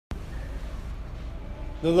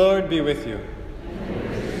The Lord be with you.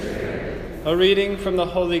 A reading from the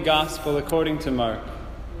Holy Gospel according to Mark.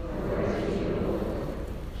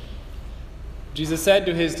 Jesus said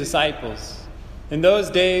to his disciples, "In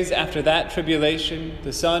those days after that tribulation,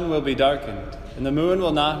 the sun will be darkened, and the moon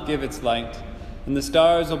will not give its light, and the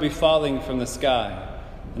stars will be falling from the sky,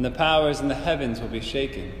 and the powers in the heavens will be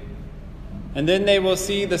shaken. And then they will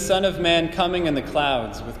see the Son of Man coming in the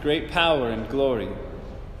clouds with great power and glory.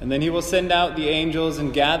 And then he will send out the angels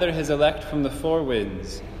and gather his elect from the four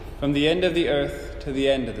winds, from the end of the earth to the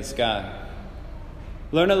end of the sky.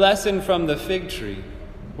 Learn a lesson from the fig tree.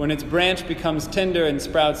 When its branch becomes tender and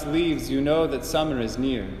sprouts leaves, you know that summer is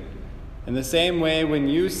near. In the same way, when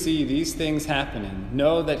you see these things happening,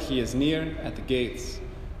 know that he is near at the gates.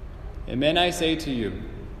 Amen, I say to you,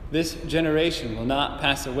 this generation will not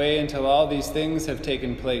pass away until all these things have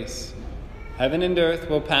taken place. Heaven and earth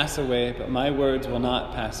will pass away, but my words will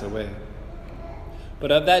not pass away.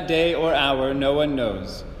 But of that day or hour no one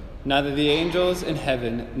knows, neither the angels in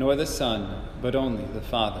heaven nor the Son, but only the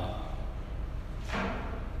Father."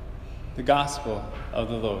 The Gospel of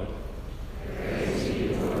the Lord. Praise to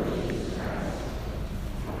you, Lord Jesus Christ.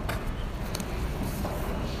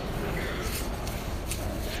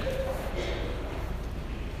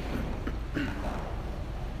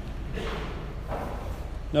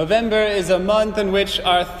 November is a month in which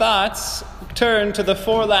our thoughts turn to the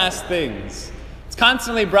four last things. It's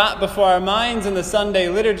constantly brought before our minds in the Sunday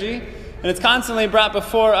liturgy, and it's constantly brought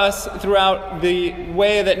before us throughout the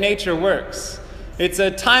way that nature works. It's a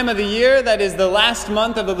time of the year that is the last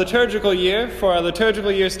month of the liturgical year, for our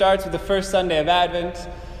liturgical year starts with the first Sunday of Advent.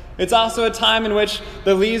 It's also a time in which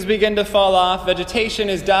the leaves begin to fall off, vegetation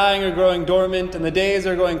is dying or growing dormant, and the days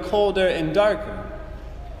are going colder and darker.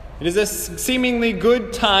 It is a seemingly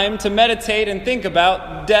good time to meditate and think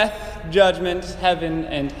about death, judgment, heaven,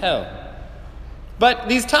 and hell. But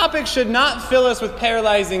these topics should not fill us with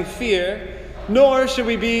paralyzing fear, nor should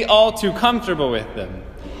we be all too comfortable with them.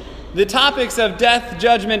 The topics of death,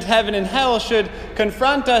 judgment, heaven, and hell should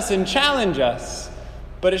confront us and challenge us,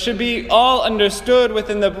 but it should be all understood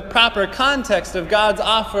within the proper context of God's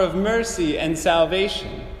offer of mercy and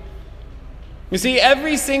salvation. You see,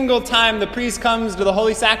 every single time the priest comes to the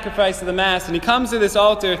holy sacrifice of the Mass and he comes to this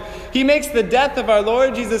altar, he makes the death of our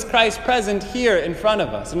Lord Jesus Christ present here in front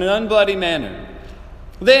of us in an unbloody manner.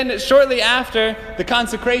 Then, shortly after the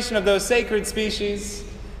consecration of those sacred species,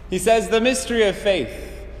 he says the mystery of faith.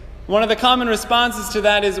 One of the common responses to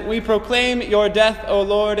that is, "We proclaim your death, O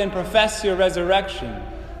Lord, and profess your resurrection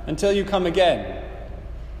until you come again."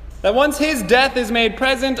 That once his death is made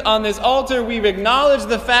present on this altar, we acknowledge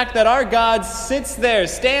the fact that our God sits there,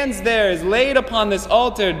 stands there, is laid upon this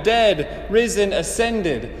altar, dead, risen,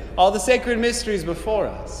 ascended, all the sacred mysteries before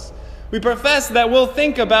us. We profess that we'll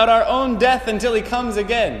think about our own death until he comes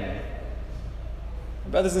again.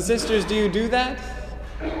 Brothers and sisters, do you do that?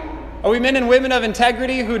 Are we men and women of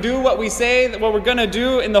integrity who do what we say, what we're going to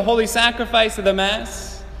do in the holy sacrifice of the Mass?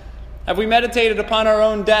 Have we meditated upon our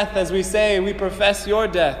own death as we say, "We profess your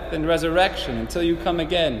death and resurrection until you come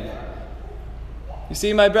again"? You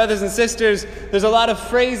see, my brothers and sisters, there's a lot of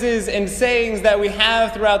phrases and sayings that we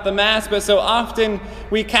have throughout the Mass, but so often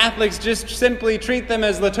we Catholics just simply treat them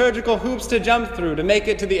as liturgical hoops to jump through to make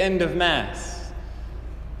it to the end of Mass.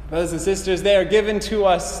 Brothers and sisters, they are given to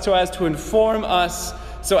us so as to inform us,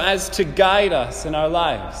 so as to guide us in our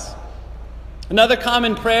lives. Another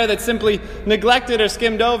common prayer that's simply neglected or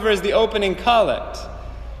skimmed over is the opening collect.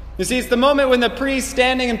 You see, it's the moment when the priest,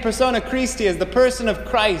 standing in persona Christi as the person of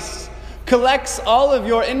Christ, collects all of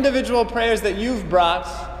your individual prayers that you've brought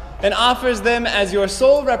and offers them as your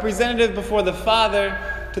sole representative before the Father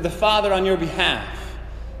to the Father on your behalf.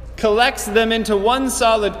 Collects them into one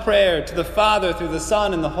solid prayer to the Father through the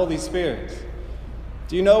Son and the Holy Spirit.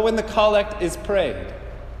 Do you know when the collect is prayed?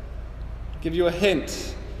 I'll give you a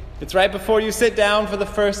hint. It's right before you sit down for the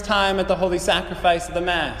first time at the holy sacrifice of the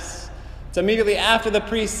Mass. It's immediately after the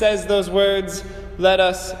priest says those words, "Let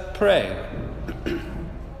us pray."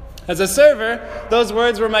 As a server, those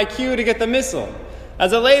words were my cue to get the missal.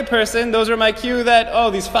 As a layperson, those were my cue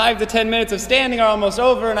that, these 5 to 10 minutes of standing are almost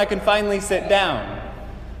over and I can finally sit down.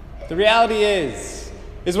 The reality is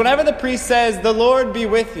whenever the priest says, "The Lord be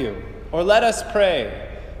with you," or "Let us pray,"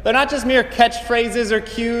 they're not just mere catchphrases or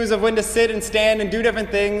cues of when to sit and stand and do different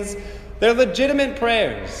things. They're legitimate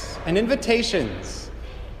prayers and invitations.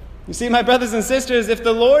 You see, my brothers and sisters, if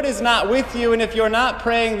the Lord is not with you and if you're not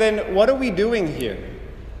praying, then what are we doing here?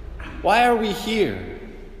 Why are we here?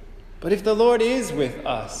 But if the Lord is with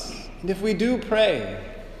us, and if we do pray,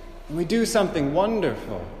 and we do something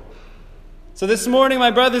wonderful. So this morning, my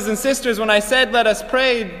brothers and sisters, when I said, "Let us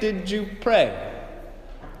pray," did you pray?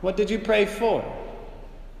 What did you pray for?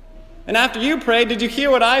 And after you prayed, did you hear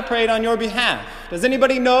what I prayed on your behalf? Does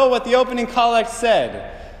anybody know what the opening collect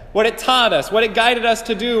said? What it taught us, what it guided us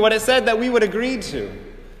to do, what it said that we would agree to?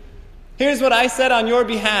 Here's what I said on your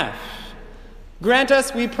behalf. Grant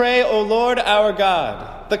us, we pray, O Lord our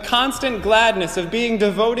God, the constant gladness of being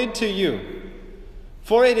devoted to you.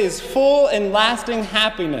 For it is full and lasting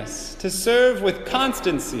happiness to serve with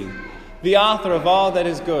constancy the author of all that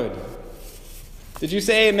is good. Did you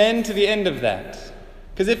say amen to the end of that?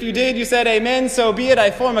 Because if you did, you said amen, so be it.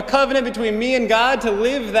 I form a covenant between me and God to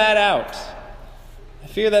live that out. I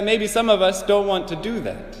fear that maybe some of us don't want to do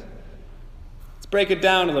that. Let's break it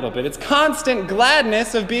down a little bit. It's constant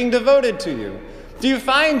gladness of being devoted to you. Do you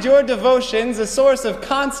find your devotions a source of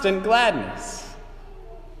constant gladness?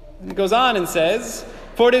 And it goes on and says,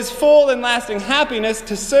 for it is full and lasting happiness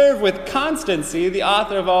to serve with constancy the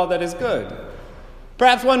author of all that is good.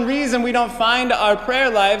 Perhaps one reason we don't find our prayer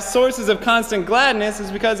lives sources of constant gladness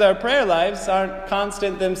is because our prayer lives aren't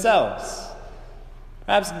constant themselves.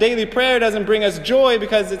 Perhaps daily prayer doesn't bring us joy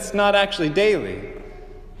because it's not actually daily.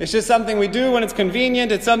 It's just something we do when it's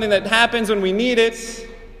convenient. It's something that happens when we need it.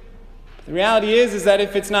 The reality is that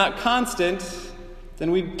if it's not constant, then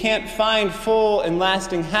we can't find full and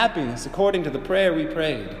lasting happiness according to the prayer we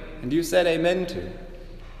prayed. And you said amen to.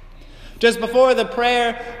 Just before the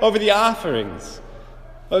prayer over the offerings,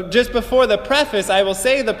 just before the preface, I will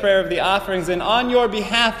say the prayer of the offerings, and on your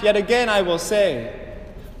behalf, yet again, I will say,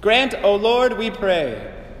 grant, O Lord, we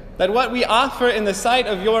pray, that what we offer in the sight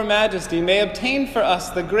of your majesty may obtain for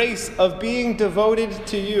us the grace of being devoted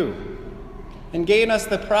to you, and gain us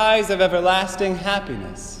the prize of everlasting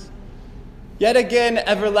happiness. Yet again,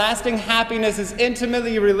 everlasting happiness is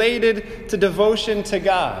intimately related to devotion to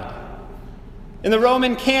God. In the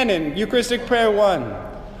Roman canon, Eucharistic Prayer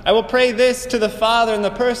 1, I will pray this to the Father in the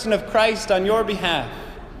person of Christ on your behalf.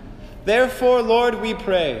 Therefore, Lord, we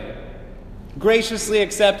pray, graciously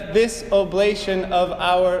accept this oblation of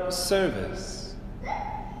our service.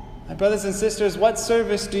 My brothers and sisters, what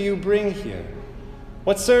service do you bring here?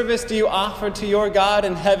 What service do you offer to your God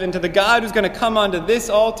in heaven, to the God who's going to come onto this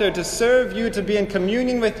altar to serve you, to be in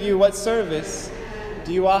communion with you? What service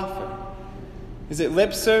do you offer? Is it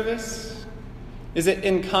lip service? Is it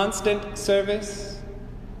inconstant service?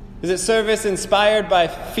 Is it service inspired by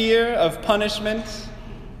fear of punishment?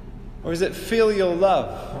 Or is it filial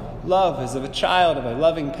love? Love as of a child of a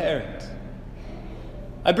loving parent.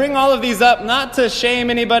 I bring all of these up not to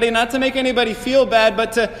shame anybody, not to make anybody feel bad,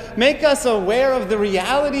 but to make us aware of the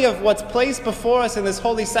reality of what's placed before us in this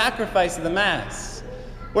holy sacrifice of the Mass.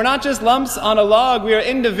 We're not just lumps on a log. We are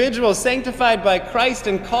individuals sanctified by Christ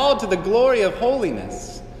and called to the glory of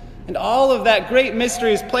holiness. And all of that great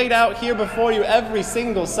mystery is played out here before you every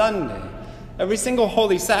single Sunday, every single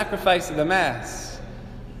holy sacrifice of the Mass.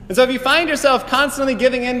 And so if you find yourself constantly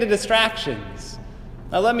giving in to distractions,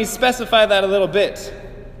 now let me specify that a little bit.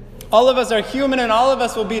 All of us are human and all of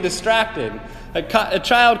us will be distracted. A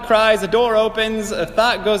child cries, a door opens, a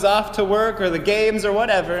thought goes off to work or the games or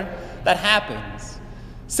whatever. That happens.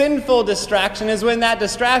 Sinful distraction is when that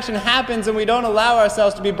distraction happens and we don't allow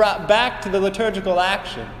ourselves to be brought back to the liturgical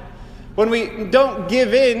action. When we don't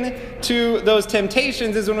give in to those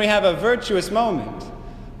temptations is when we have a virtuous moment.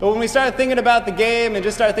 But when we start thinking about the game and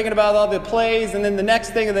just start thinking about all the plays and then the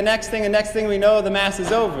next thing and the next thing and next thing we know, the Mass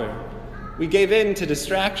is over. We gave in to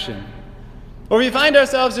distraction. Or we find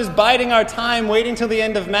ourselves just biding our time, waiting till the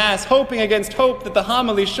end of Mass, hoping against hope that the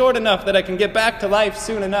homily is short enough that I can get back to life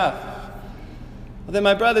soon enough. Well, then,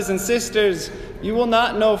 my brothers and sisters, you will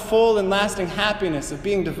not know full and lasting happiness of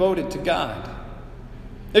being devoted to God.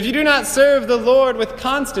 If you do not serve the Lord with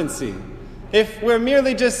constancy, if we're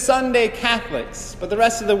merely just Sunday Catholics, but the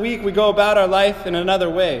rest of the week we go about our life in another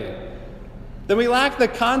way, then we lack the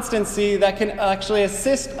constancy that can actually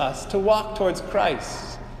assist us to walk towards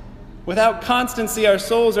Christ. Without constancy, our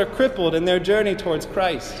souls are crippled in their journey towards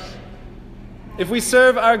Christ. If we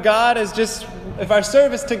serve our God if our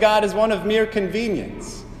service to God is one of mere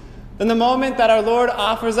convenience, then the moment that our Lord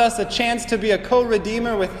offers us a chance to be a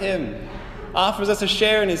co-redeemer with Him, offers us a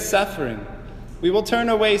share in His suffering, we will turn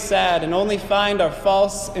away sad and only find our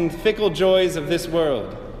false and fickle joys of this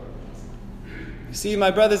world. You see,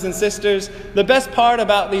 my brothers and sisters, the best part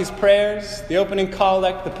about these prayers, the opening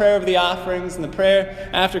collect, the prayer of the offerings, and the prayer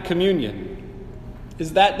after communion,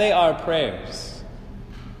 is that they are prayers.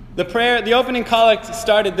 The opening collect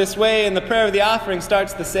started this way, and the prayer of the offering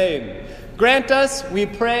starts the same. Grant us, we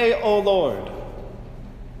pray, O Lord.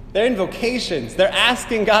 They're invocations. They're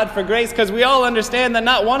asking God for grace because we all understand that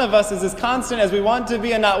not one of us is as constant as we want to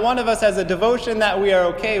be and not one of us has a devotion that we are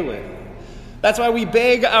okay with. That's why we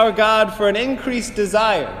beg our God for an increased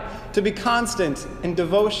desire to be constant in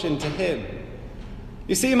devotion to Him.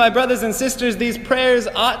 You see, my brothers and sisters, these prayers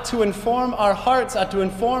ought to inform our hearts, ought to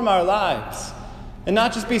inform our lives, and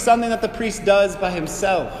not just be something that the priest does by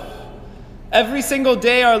himself. Every single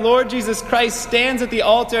day, our Lord Jesus Christ stands at the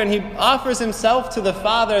altar and He offers Himself to the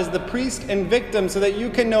Father as the priest and victim so that you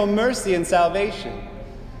can know mercy and salvation.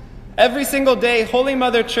 Every single day, Holy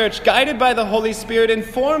Mother Church, guided by the Holy Spirit,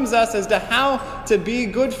 informs us as to how to be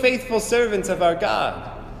good, faithful servants of our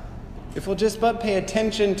God, if we'll just but pay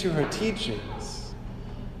attention to her teachings.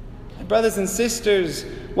 My brothers and sisters,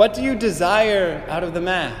 what do you desire out of the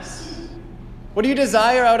Mass? What do you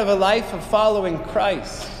desire out of a life of following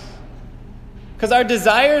Christ? Because our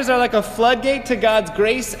desires are like a floodgate to God's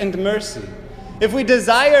grace and mercy. If we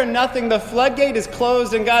desire nothing, the floodgate is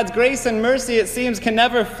closed, and God's grace and mercy, it seems, can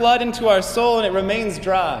never flood into our soul, and it remains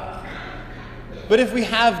dry. But if we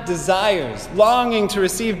have desires, longing to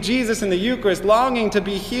receive Jesus in the Eucharist, longing to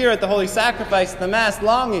be here at the Holy Sacrifice, the Mass,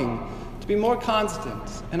 longing to be more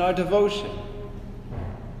constant in our devotion,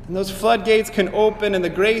 then those floodgates can open, and the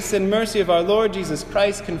grace and mercy of our Lord Jesus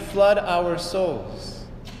Christ can flood our souls.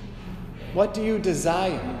 What do you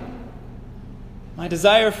desire? My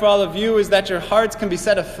desire for all of you is that your hearts can be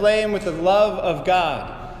set aflame with the love of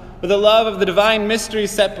God, with the love of the divine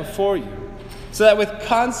mysteries set before you, so that with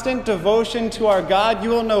constant devotion to our God, you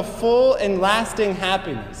will know full and lasting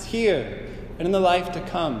happiness here and in the life to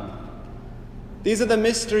come. These are the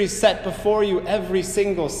mysteries set before you every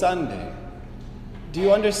single Sunday. Do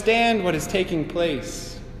you understand what is taking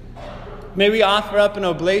place? May we offer up an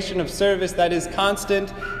oblation of service that is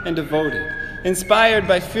constant and devoted, inspired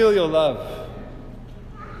by filial love.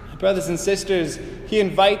 Brothers and sisters, He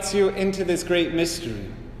invites you into this great mystery.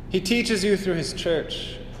 He teaches you through His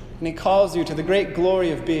church, and He calls you to the great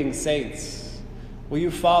glory of being saints. Will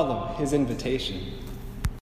you follow His invitation?